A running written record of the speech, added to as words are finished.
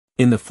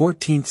In the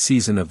 14th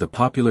season of the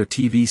popular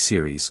TV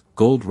series,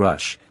 Gold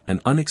Rush,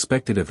 an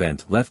unexpected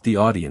event left the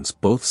audience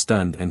both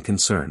stunned and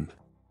concerned.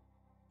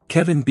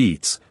 Kevin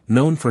Beets,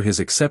 known for his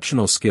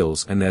exceptional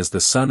skills and as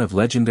the son of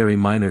legendary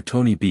miner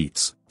Tony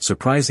Beets,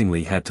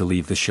 surprisingly had to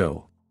leave the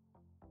show.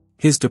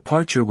 His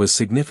departure was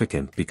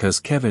significant because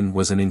Kevin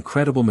was an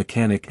incredible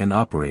mechanic and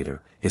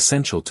operator,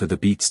 essential to the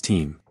Beets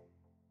team.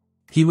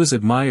 He was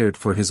admired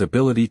for his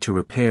ability to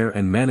repair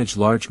and manage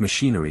large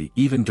machinery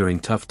even during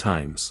tough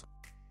times.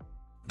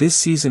 This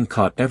season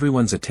caught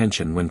everyone's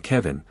attention when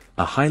Kevin,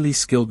 a highly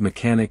skilled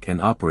mechanic and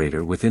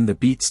operator within the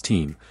Beets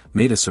team,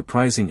 made a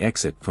surprising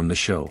exit from the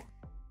show.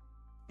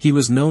 He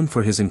was known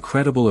for his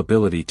incredible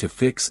ability to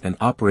fix and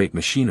operate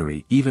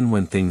machinery even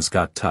when things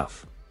got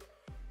tough.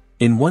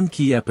 In one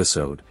key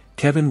episode,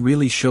 Kevin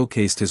really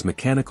showcased his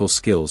mechanical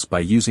skills by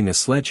using a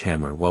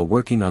sledgehammer while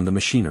working on the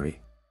machinery.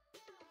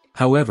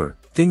 However,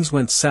 things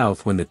went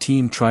south when the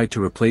team tried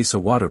to replace a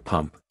water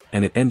pump,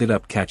 and it ended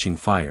up catching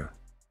fire.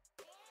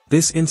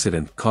 This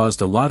incident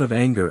caused a lot of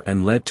anger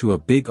and led to a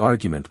big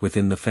argument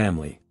within the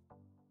family.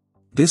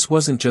 This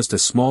wasn't just a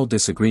small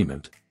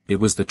disagreement, it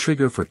was the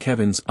trigger for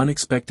Kevin's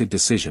unexpected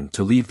decision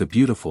to leave the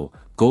beautiful,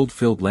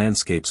 gold-filled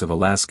landscapes of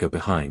Alaska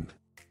behind.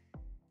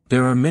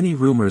 There are many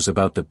rumors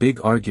about the big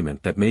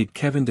argument that made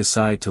Kevin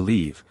decide to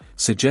leave,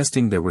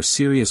 suggesting there were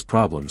serious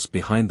problems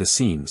behind the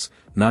scenes,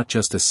 not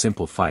just a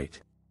simple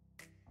fight.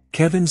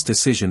 Kevin's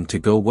decision to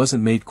go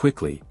wasn't made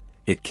quickly,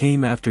 it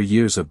came after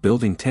years of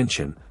building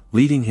tension,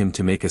 leading him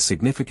to make a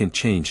significant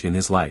change in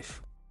his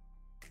life.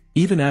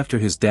 Even after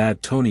his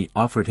dad Tony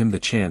offered him the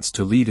chance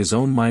to lead his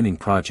own mining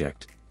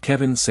project,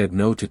 Kevin said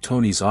no to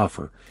Tony's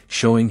offer,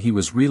 showing he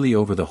was really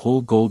over the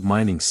whole gold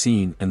mining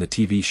scene and the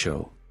TV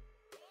show.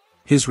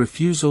 His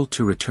refusal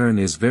to return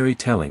is very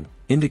telling,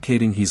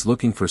 indicating he's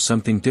looking for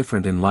something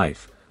different in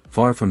life,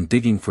 far from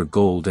digging for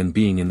gold and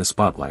being in the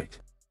spotlight.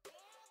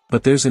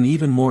 But there's an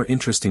even more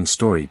interesting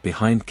story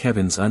behind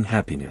Kevin's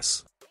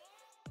unhappiness.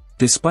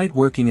 Despite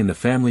working in the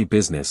family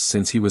business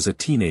since he was a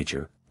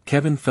teenager,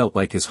 Kevin felt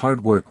like his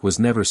hard work was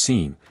never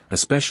seen,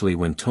 especially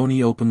when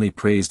Tony openly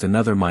praised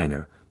another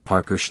miner,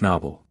 Parker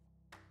Schnabel.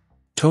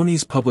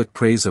 Tony's public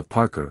praise of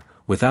Parker,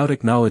 without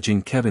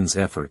acknowledging Kevin's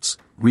efforts,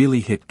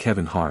 really hit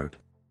Kevin hard.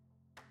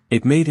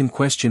 It made him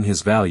question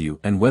his value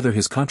and whether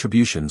his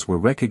contributions were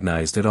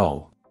recognized at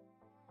all.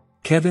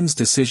 Kevin's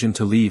decision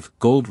to leave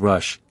Gold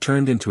Rush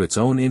turned into its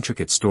own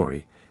intricate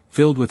story,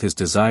 filled with his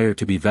desire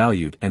to be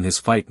valued and his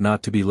fight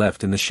not to be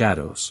left in the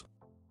shadows.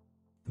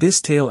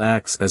 This tale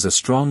acts as a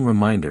strong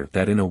reminder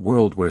that in a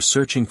world where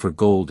searching for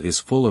gold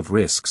is full of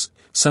risks,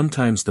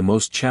 sometimes the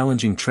most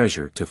challenging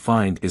treasure to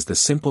find is the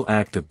simple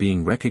act of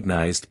being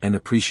recognized and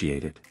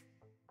appreciated.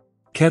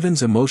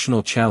 Kevin's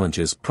emotional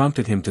challenges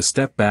prompted him to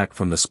step back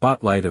from the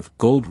spotlight of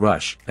Gold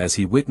Rush as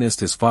he witnessed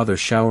his father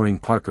showering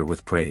Parker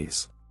with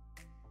praise.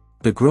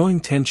 The growing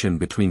tension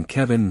between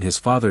Kevin and his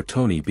father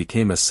Tony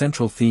became a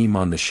central theme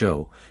on the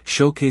show,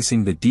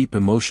 showcasing the deep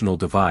emotional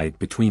divide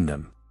between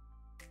them.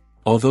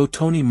 Although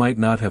Tony might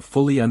not have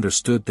fully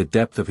understood the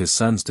depth of his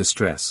son's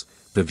distress,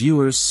 the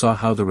viewers saw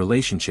how the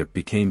relationship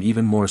became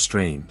even more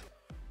strained.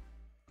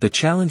 The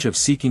challenge of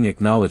seeking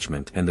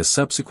acknowledgement and the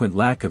subsequent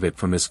lack of it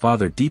from his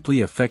father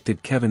deeply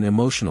affected Kevin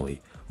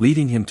emotionally,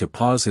 leading him to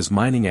pause his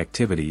mining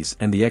activities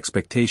and the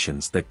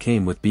expectations that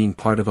came with being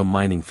part of a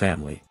mining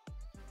family.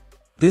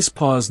 This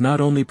pause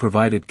not only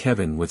provided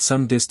Kevin with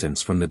some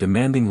distance from the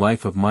demanding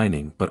life of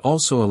mining but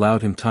also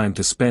allowed him time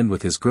to spend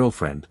with his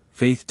girlfriend,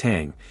 Faith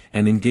Tang,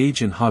 and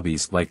engage in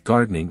hobbies like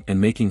gardening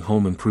and making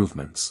home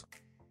improvements.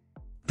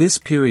 This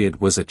period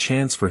was a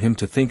chance for him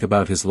to think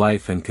about his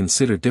life and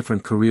consider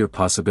different career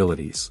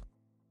possibilities.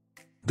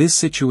 This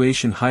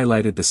situation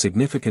highlighted the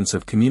significance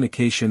of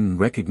communication and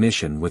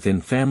recognition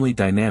within family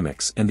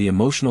dynamics and the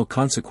emotional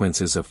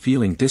consequences of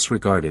feeling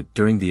disregarded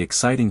during the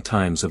exciting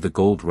times of the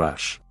gold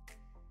rush.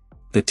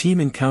 The team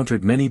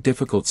encountered many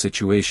difficult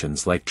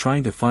situations like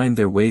trying to find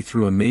their way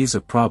through a maze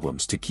of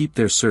problems to keep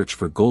their search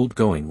for gold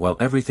going while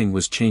everything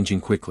was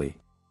changing quickly.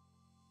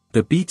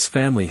 The Beets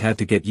family had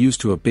to get used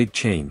to a big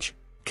change.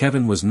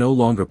 Kevin was no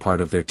longer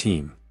part of their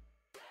team.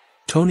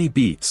 Tony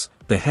Beets,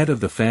 the head of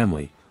the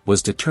family,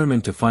 was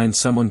determined to find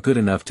someone good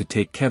enough to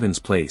take Kevin's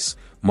place,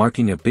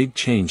 marking a big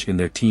change in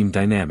their team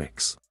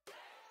dynamics.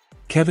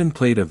 Kevin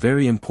played a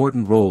very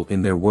important role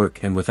in their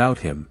work, and without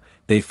him,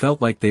 they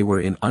felt like they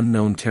were in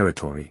unknown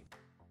territory.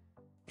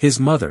 His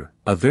mother,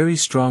 a very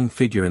strong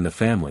figure in the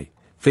family,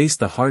 faced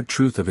the hard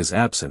truth of his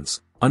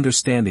absence,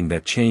 understanding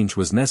that change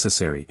was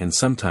necessary and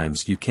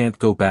sometimes you can't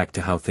go back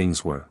to how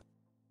things were.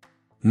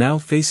 Now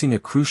facing a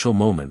crucial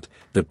moment,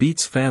 the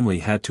Beets family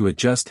had to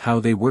adjust how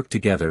they work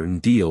together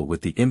and deal with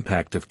the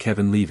impact of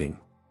Kevin leaving.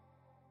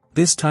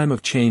 This time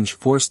of change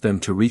forced them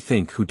to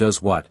rethink who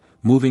does what,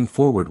 moving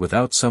forward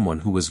without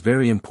someone who was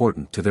very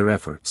important to their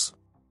efforts.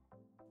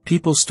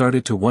 People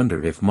started to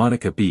wonder if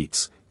Monica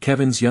Beets,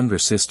 Kevin's younger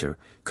sister,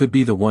 could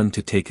be the one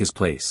to take his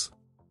place.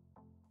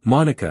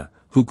 Monica,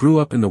 who grew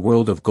up in the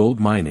world of gold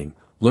mining,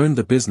 learned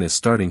the business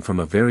starting from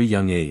a very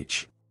young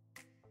age.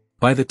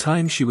 By the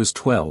time she was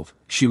 12,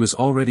 she was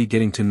already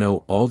getting to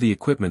know all the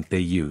equipment they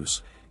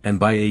use, and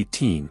by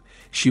 18,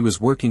 she was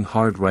working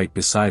hard right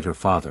beside her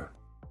father.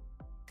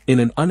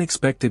 In an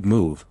unexpected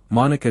move,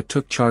 Monica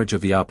took charge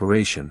of the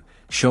operation,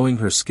 showing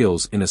her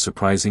skills in a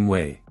surprising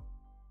way.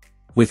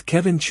 With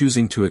Kevin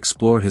choosing to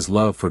explore his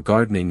love for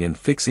gardening and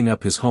fixing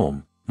up his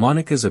home,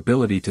 Monica's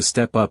ability to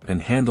step up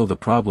and handle the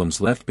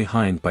problems left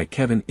behind by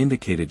Kevin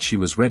indicated she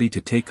was ready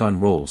to take on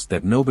roles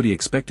that nobody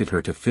expected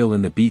her to fill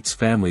in the Beets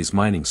family's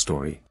mining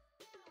story.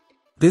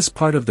 This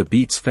part of the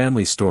Beets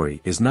family story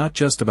is not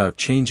just about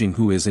changing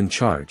who is in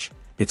charge,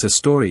 it's a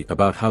story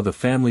about how the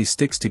family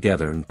sticks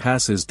together and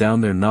passes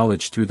down their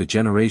knowledge through the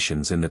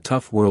generations in the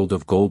tough world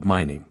of gold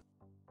mining.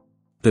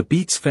 The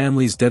Beets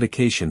family's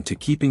dedication to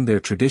keeping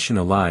their tradition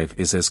alive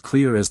is as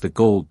clear as the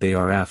gold they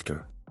are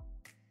after.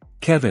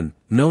 Kevin,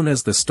 known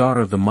as the star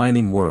of the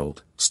mining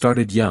world,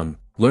 started young,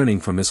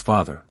 learning from his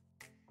father.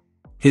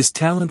 His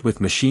talent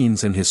with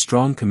machines and his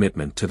strong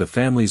commitment to the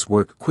family's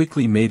work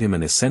quickly made him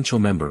an essential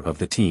member of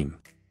the team.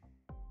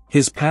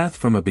 His path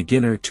from a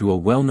beginner to a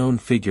well-known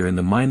figure in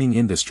the mining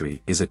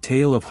industry is a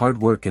tale of hard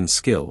work and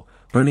skill,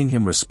 earning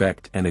him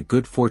respect and a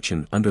good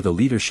fortune under the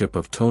leadership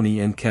of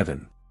Tony and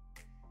Kevin.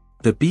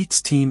 The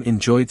Beets team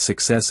enjoyed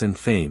success and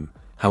fame,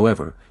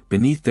 however,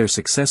 beneath their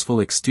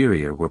successful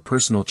exterior were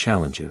personal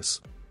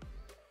challenges.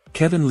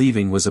 Kevin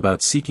leaving was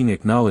about seeking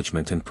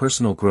acknowledgement and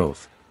personal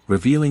growth,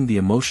 revealing the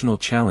emotional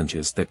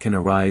challenges that can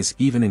arise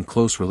even in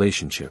close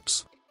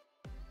relationships.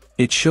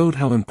 It showed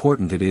how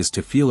important it is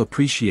to feel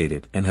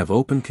appreciated and have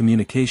open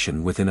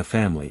communication within a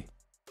family.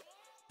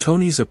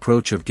 Tony's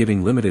approach of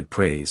giving limited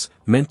praise,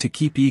 meant to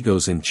keep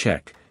egos in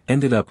check,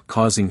 ended up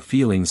causing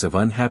feelings of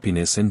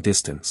unhappiness and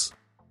distance.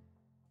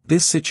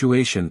 This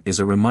situation is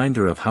a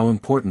reminder of how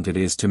important it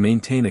is to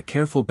maintain a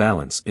careful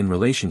balance in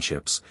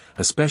relationships,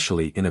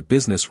 especially in a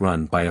business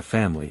run by a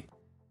family.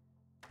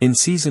 In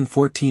Season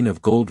 14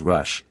 of Gold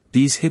Rush,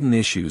 these hidden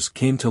issues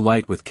came to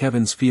light with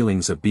Kevin's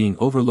feelings of being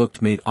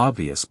overlooked made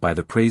obvious by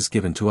the praise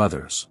given to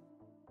others.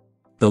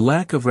 The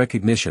lack of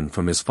recognition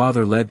from his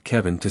father led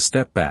Kevin to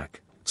step back,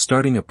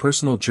 starting a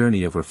personal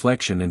journey of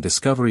reflection and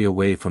discovery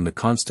away from the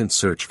constant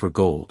search for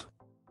gold.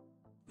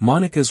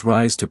 Monica's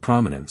rise to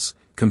prominence,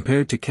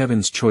 compared to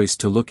Kevin's choice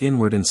to look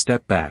inward and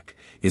step back,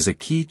 is a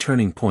key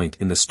turning point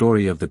in the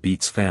story of the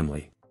Beets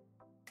family.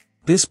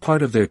 This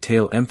part of their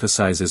tale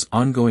emphasizes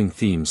ongoing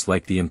themes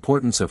like the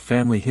importance of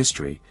family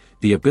history,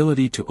 the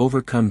ability to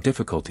overcome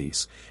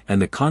difficulties,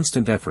 and the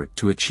constant effort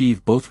to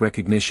achieve both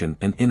recognition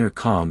and inner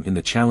calm in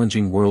the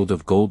challenging world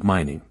of gold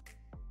mining.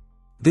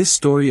 This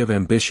story of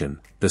ambition,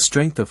 the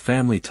strength of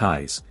family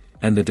ties,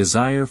 and the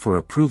desire for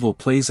approval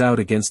plays out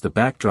against the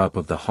backdrop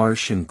of the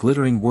harsh and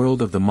glittering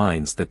world of the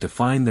mines that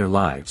define their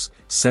lives,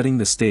 setting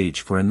the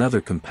stage for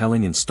another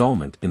compelling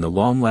installment in the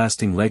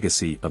long-lasting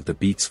legacy of the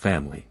Beets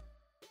family.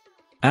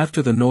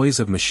 After the noise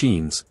of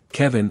machines,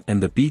 Kevin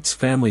and the Beets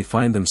family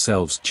find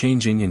themselves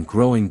changing and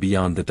growing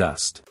beyond the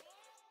dust.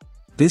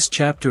 This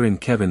chapter in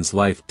Kevin's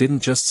life didn't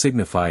just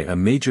signify a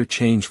major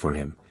change for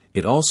him,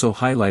 it also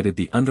highlighted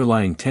the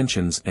underlying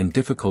tensions and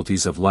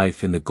difficulties of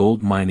life in the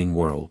gold mining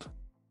world.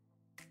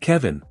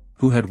 Kevin,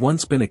 who had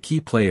once been a key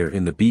player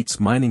in the Beets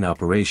mining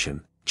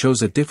operation,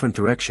 chose a different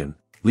direction,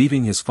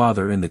 leaving his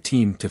father and the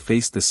team to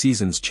face the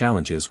season's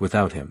challenges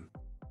without him.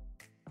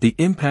 The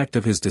impact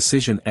of his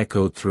decision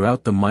echoed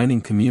throughout the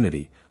mining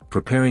community,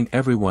 preparing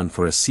everyone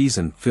for a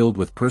season filled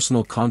with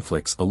personal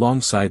conflicts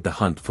alongside the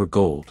hunt for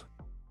gold.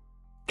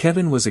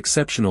 Kevin was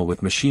exceptional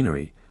with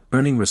machinery,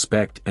 earning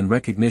respect and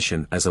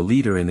recognition as a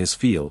leader in his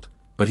field,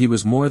 but he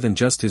was more than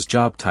just his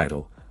job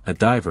title. A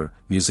diver,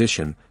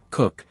 musician,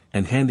 cook,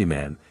 and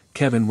handyman,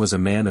 Kevin was a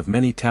man of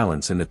many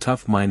talents in the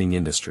tough mining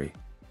industry.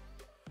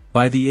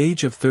 By the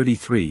age of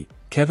 33,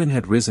 Kevin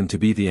had risen to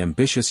be the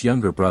ambitious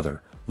younger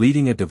brother,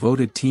 leading a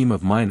devoted team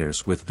of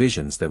miners with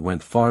visions that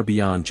went far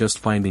beyond just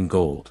finding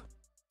gold.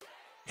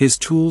 His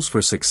tools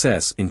for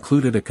success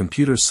included a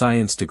computer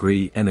science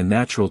degree and a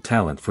natural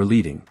talent for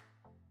leading.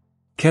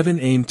 Kevin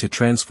aimed to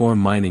transform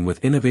mining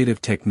with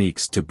innovative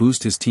techniques to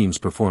boost his team's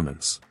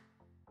performance.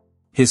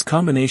 His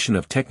combination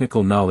of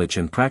technical knowledge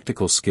and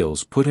practical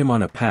skills put him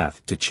on a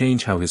path to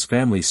change how his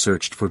family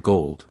searched for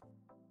gold.